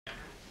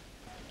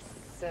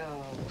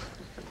So,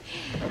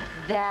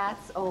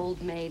 that's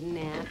old maiden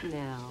Aunt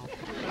Nell.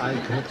 I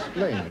can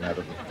explain,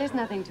 madam. There's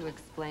nothing to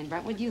explain,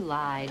 Brentwood. You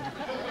lied.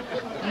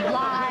 You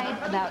lied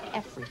about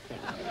everything.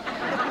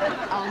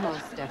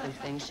 Almost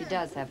everything. She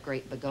does have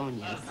great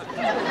begonias.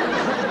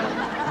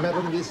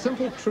 Madam, the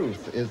simple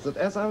truth is that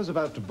as I was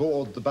about to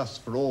board the bus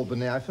for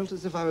Albany, I felt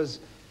as if I was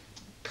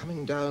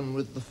coming down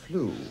with the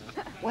flu.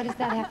 What does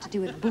that have to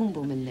do with Boom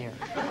Boom in there?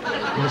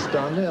 Miss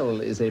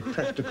Darnell is a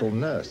practical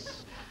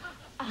nurse.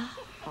 Oh.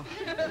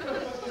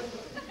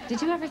 Did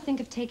you ever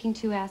think of taking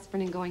 2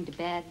 aspirin and going to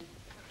bed?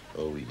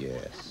 Oh,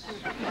 yes.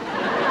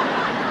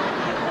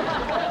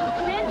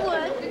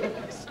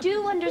 Brentwood,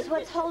 Stu wonders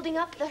what's holding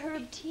up the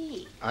herb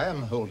tea. I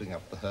am holding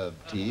up the herb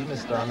tea,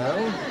 Miss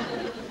Darnell.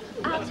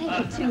 I'll take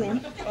it to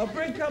him.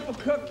 Bring a couple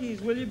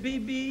cookies, will you,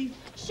 BeeBee?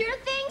 Sure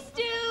thing,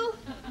 Stu.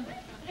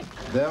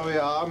 There we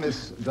are,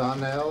 Miss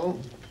Darnell.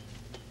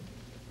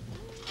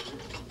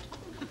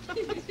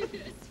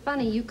 It's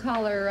funny, you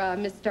call her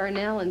Miss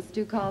Darnell and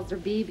Stu calls her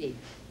BeeBee.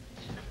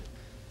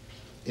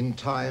 In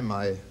time,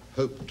 I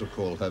hope to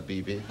call her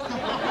BeeBee.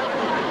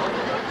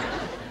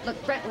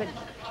 Look, Brentwood,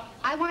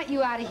 I want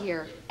you out of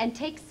here and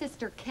take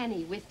Sister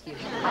Kenny with you.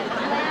 I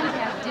plan to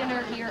have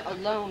dinner here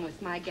alone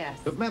with my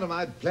guests. But, madam,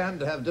 I'd planned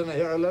to have dinner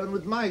here alone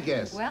with my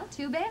guests. Well,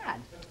 too bad.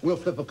 We'll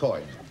flip a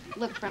coin.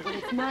 Look, Brentwood,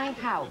 it's my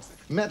house.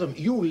 Madam,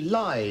 you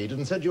lied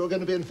and said you were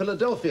going to be in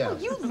Philadelphia. Oh,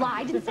 you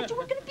lied and said you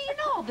were going to be in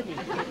Albany.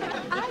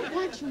 I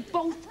want you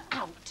both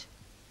out.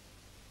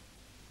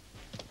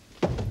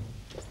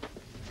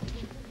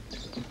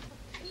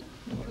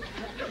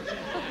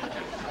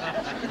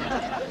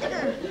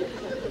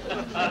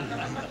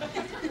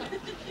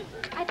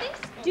 I think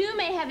Stu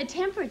may have a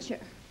temperature.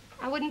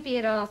 I wouldn't be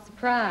at all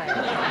surprised.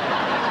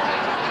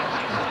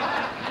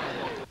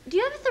 Do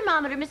you have a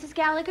thermometer, Mrs.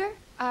 Gallagher?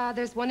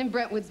 There's one in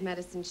Brentwood's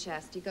medicine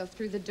chest. You go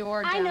through the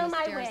door, I down know the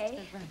my stairs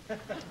way. to the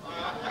right.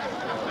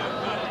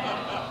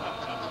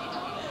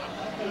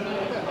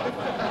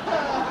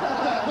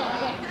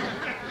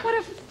 What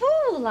a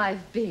fool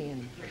I've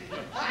been.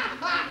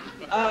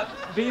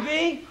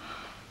 BeeBee?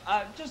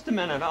 Just a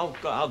minute,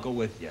 I'll go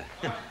with you.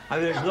 I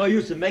mean, there's no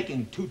use in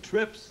making 2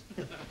 trips.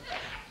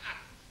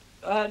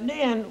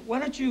 Nan, why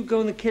don't you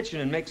go in the kitchen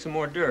and make some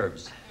hors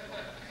d'oeuvres?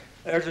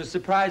 There's a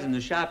surprise in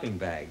the shopping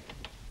bag.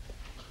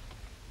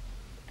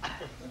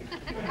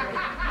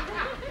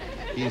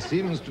 He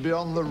seems to be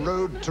on the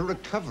road to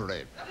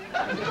recovery.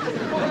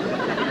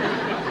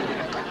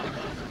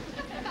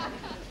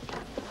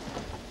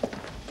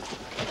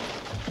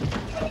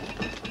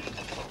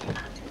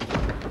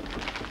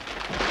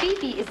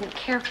 BeeBee isn't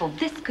careful.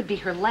 This could be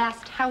her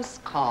last house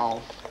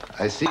call.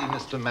 I see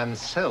Mr.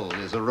 Mansell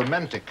is a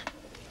romantic.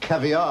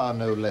 Caviar,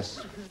 no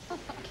less.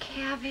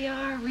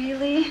 Caviar,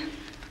 really?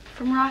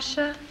 From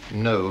Russia?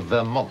 No,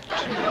 Vermont.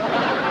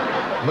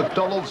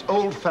 McDonald's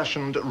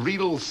old-fashioned,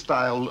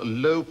 real-style,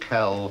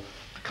 low-cal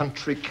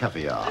country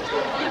caviar.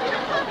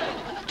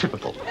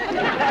 Typical.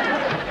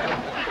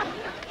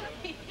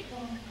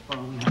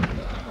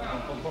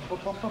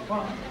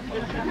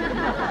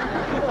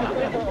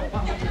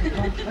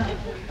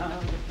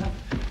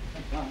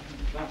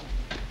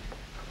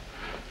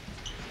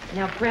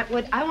 Now,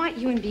 Brentwood, I want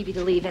you and BeeBee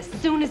to leave as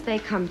soon as they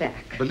come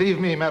back. Believe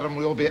me, madam,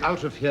 we'll be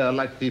out of here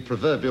like the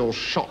proverbial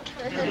shot.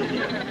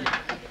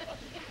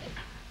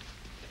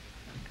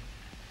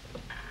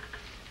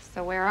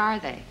 So where are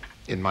they?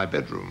 In my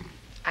bedroom.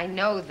 I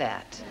know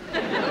that.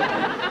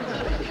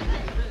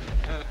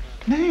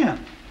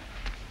 Nan!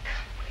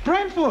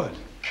 Brentwood!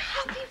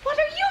 Cubby, what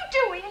are you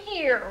doing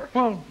here?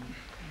 Well,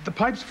 the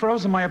pipes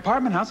froze in my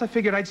apartment house. I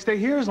figured I'd stay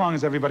here as long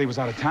as everybody was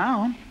out of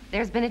town.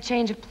 There's been a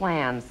change of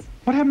plans.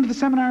 What happened to the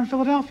seminar in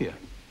Philadelphia?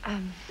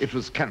 It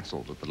was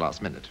cancelled at the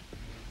last minute.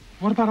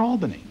 What about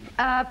Albany?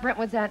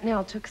 Brentwood's Aunt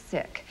Nell took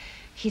sick.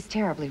 He's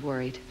terribly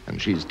worried. And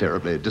she's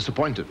terribly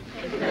disappointed.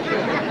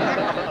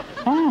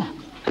 Oh.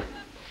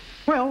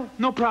 Well,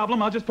 no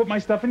problem. I'll just put my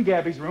stuff in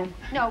Gabby's room.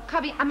 No,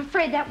 Cubby, I'm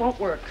afraid that won't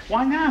work.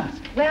 Why not?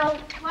 Well,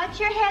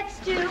 Watch your head,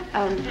 Stu.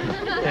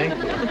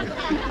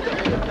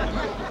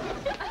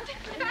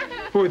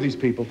 Who are these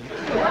people?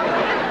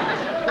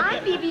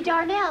 I'm BeeBee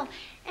Darnell,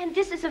 and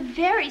this is a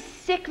very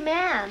sick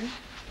man.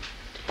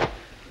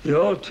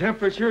 Your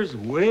temperature's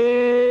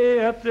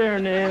way up there,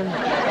 Nan.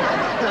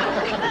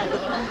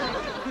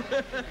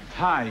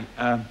 Hi,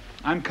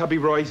 I'm Cubby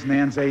Royce,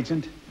 Nan's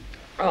agent.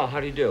 Oh,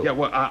 how do you do? Yeah,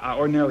 well,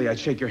 ordinarily I'd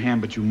shake your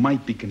hand, but you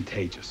might be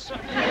contagious.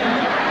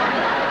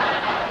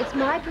 It's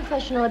my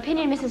professional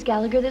opinion, Mrs.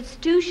 Gallagher, that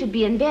Stu should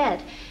be in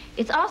bed.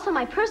 It's also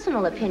my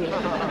personal opinion.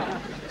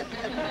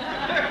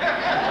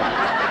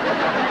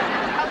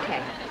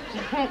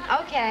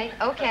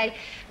 Okay.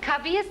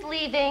 Cubby is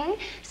leaving.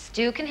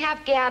 Stu can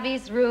have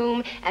Gabby's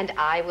room, and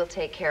I will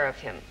take care of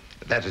him.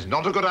 That is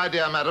not a good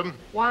idea, madam.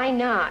 Why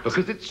not?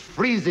 Because it's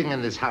freezing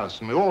in this house,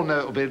 and we all know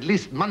it'll be at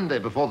least Monday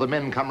before the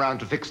men come round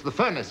to fix the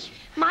furnace.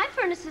 My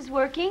furnace is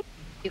working.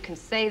 You can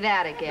say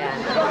that again.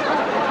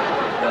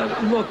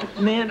 Look,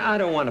 Nan, I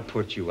don't want to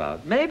put you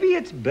out. Maybe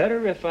it's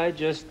better if I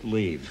just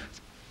leave.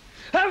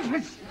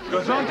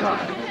 Gazonka.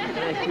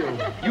 Thank you.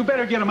 You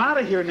better get him out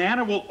of here, Nan,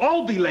 or we'll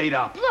all be laid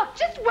up. Look,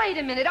 just wait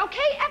a minute, okay?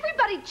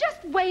 Everybody,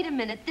 just wait a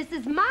minute. This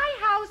is my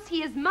house,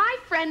 he is my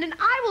friend, and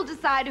I will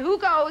decide who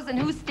goes and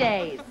who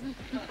stays.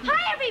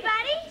 Hi,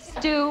 everybody.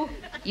 Stu,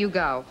 you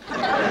go.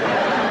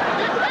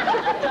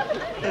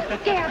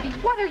 Gabby,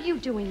 what are you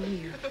doing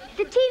here?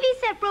 The TV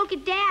set broke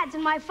at Dad's,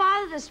 and my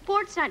father, the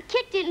sports nut,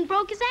 kicked it and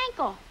broke his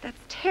ankle. That's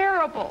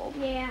terrible.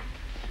 Yeah.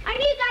 I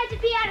knew you guys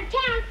would be out of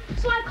town,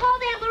 so I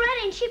called Aunt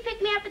Loretta, and she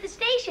picked me up at the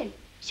station.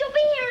 She'll be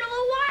here in a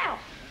little while.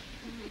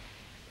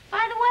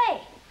 By the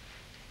way,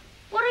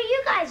 what are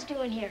you guys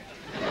doing here?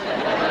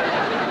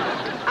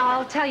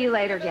 I'll tell you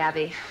later,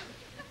 Gabby.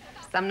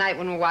 Some night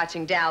when we're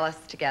watching Dallas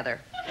together.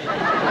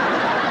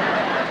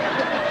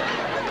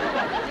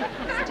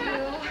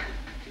 Stu?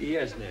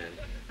 Yes,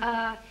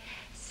 Nan.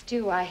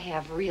 Stu, I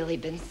have really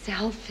been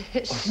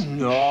selfish.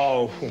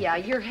 No. Yeah,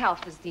 your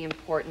health is the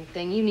important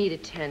thing. You need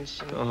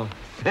attention. Oh,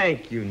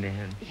 thank you,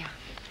 Nan. Yeah.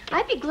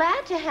 I'd be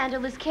glad to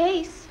handle his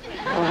case.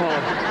 Oh,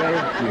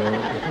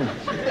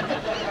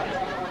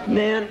 thank you.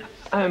 Nan,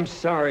 I'm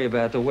sorry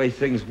about the way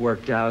things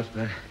worked out,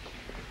 but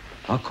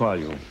I'll call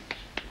you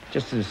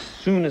just as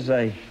soon as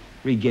I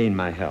regain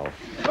my health.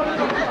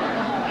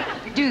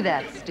 Do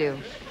that, Stu.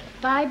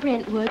 Bye,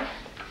 Brentwood.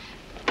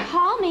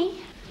 Call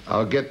me.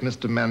 I'll get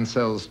Mr.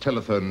 Mansell's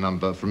telephone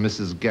number from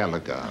Mrs.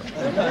 Gallagher.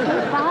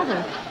 Your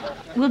father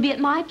will be at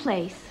my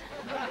place.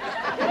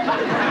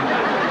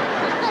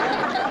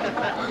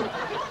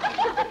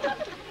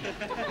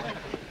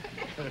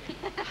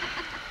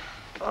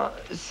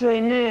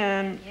 Say,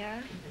 Nan.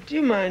 Yeah? Do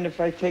you mind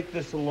if I take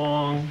this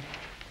along?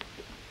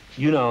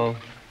 You know,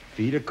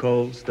 feed a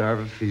cold, starve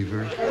a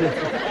fever.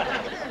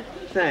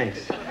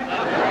 Thanks.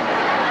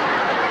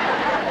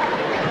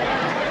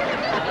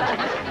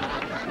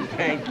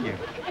 Thank you.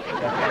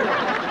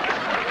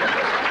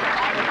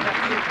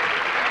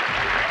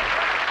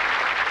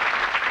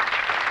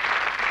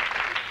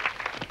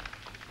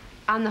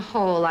 On the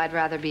whole, I'd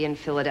rather be in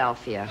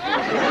Philadelphia.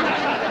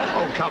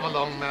 Oh, come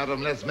along,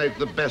 madam. Let's make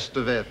the best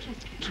of it.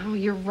 Oh,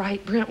 you're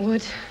right,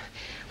 Brentwood.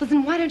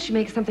 Listen, why don't you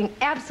make something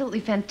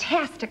absolutely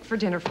fantastic for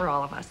dinner for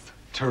all of us?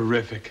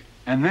 Terrific.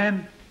 And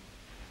then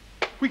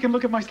we can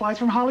look at my slides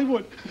from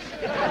Hollywood.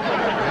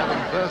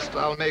 Madam, first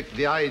I'll make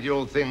the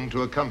ideal thing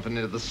to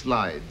accompany the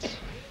slides.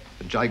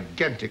 A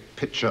gigantic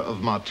pitcher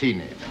of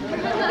martini.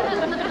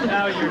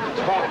 Now you're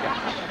talking.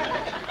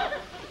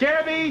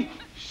 Gabby,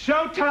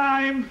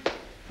 showtime.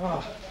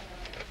 Oh.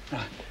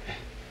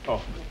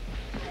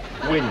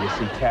 When you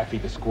see Taffy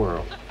the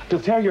squirrel,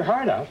 he'll tear your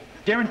heart out.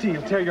 Guarantee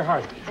he'll tear your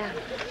heart.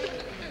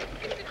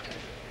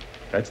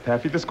 That's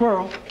Taffy the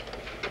squirrel.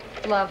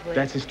 Lovely.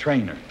 That's his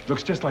trainer.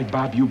 Looks just like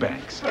Bob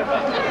Eubanks.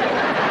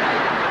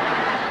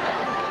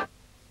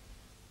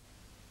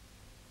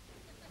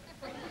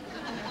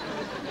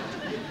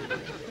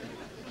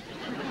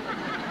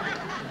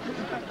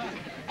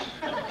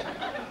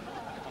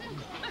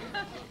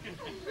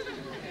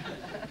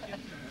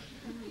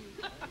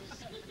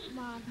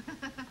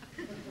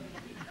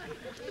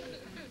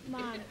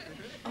 Mom.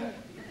 Oh,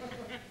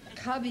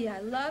 Cubby, I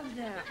love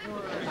that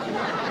one.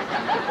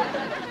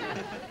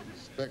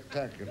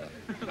 Spectacular.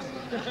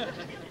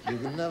 You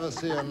can never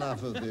see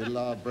enough of the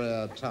La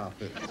Brea tar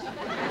pits. You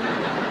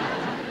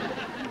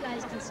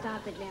guys can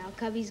stop it now.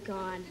 Cubby's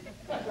gone.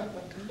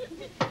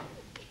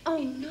 Oh,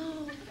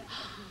 no.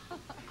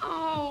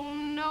 Oh,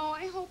 no.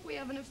 I hope we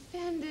haven't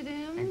offended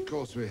him. Of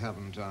course we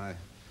haven't. I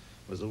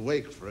was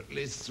awake for at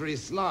least 3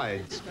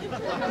 slides.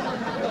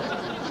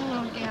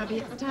 Oh, Gabby,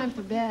 it's time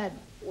for bed.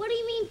 What do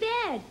you mean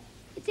bed?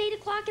 It's 8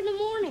 o'clock in the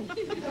morning.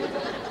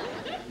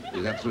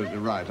 You're absolutely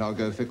right. I'll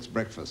go fix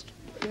breakfast.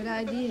 Good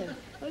idea.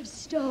 I'm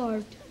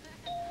starved.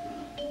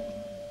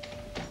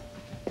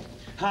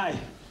 Hi.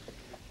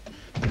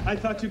 I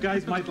thought you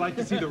guys might like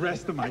to see the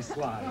rest of my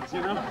slides,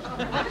 you know?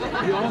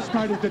 We all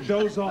started to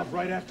doze off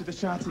right after the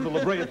shots of the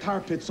La Brea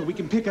tar pit, so we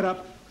can pick it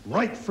up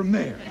right from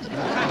there.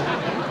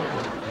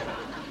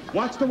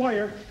 Watch the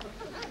wire.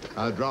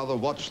 I'd rather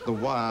watch the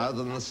wire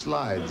than the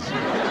slides.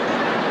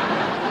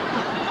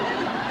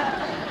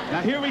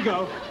 Now, here we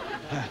go.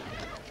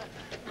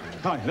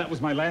 Hi, that was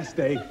my last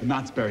day at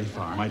Knott's Berry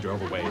Farm. I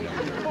drove away.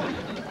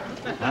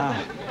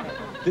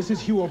 This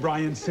is Hugh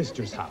O'Brien's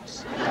sister's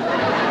house.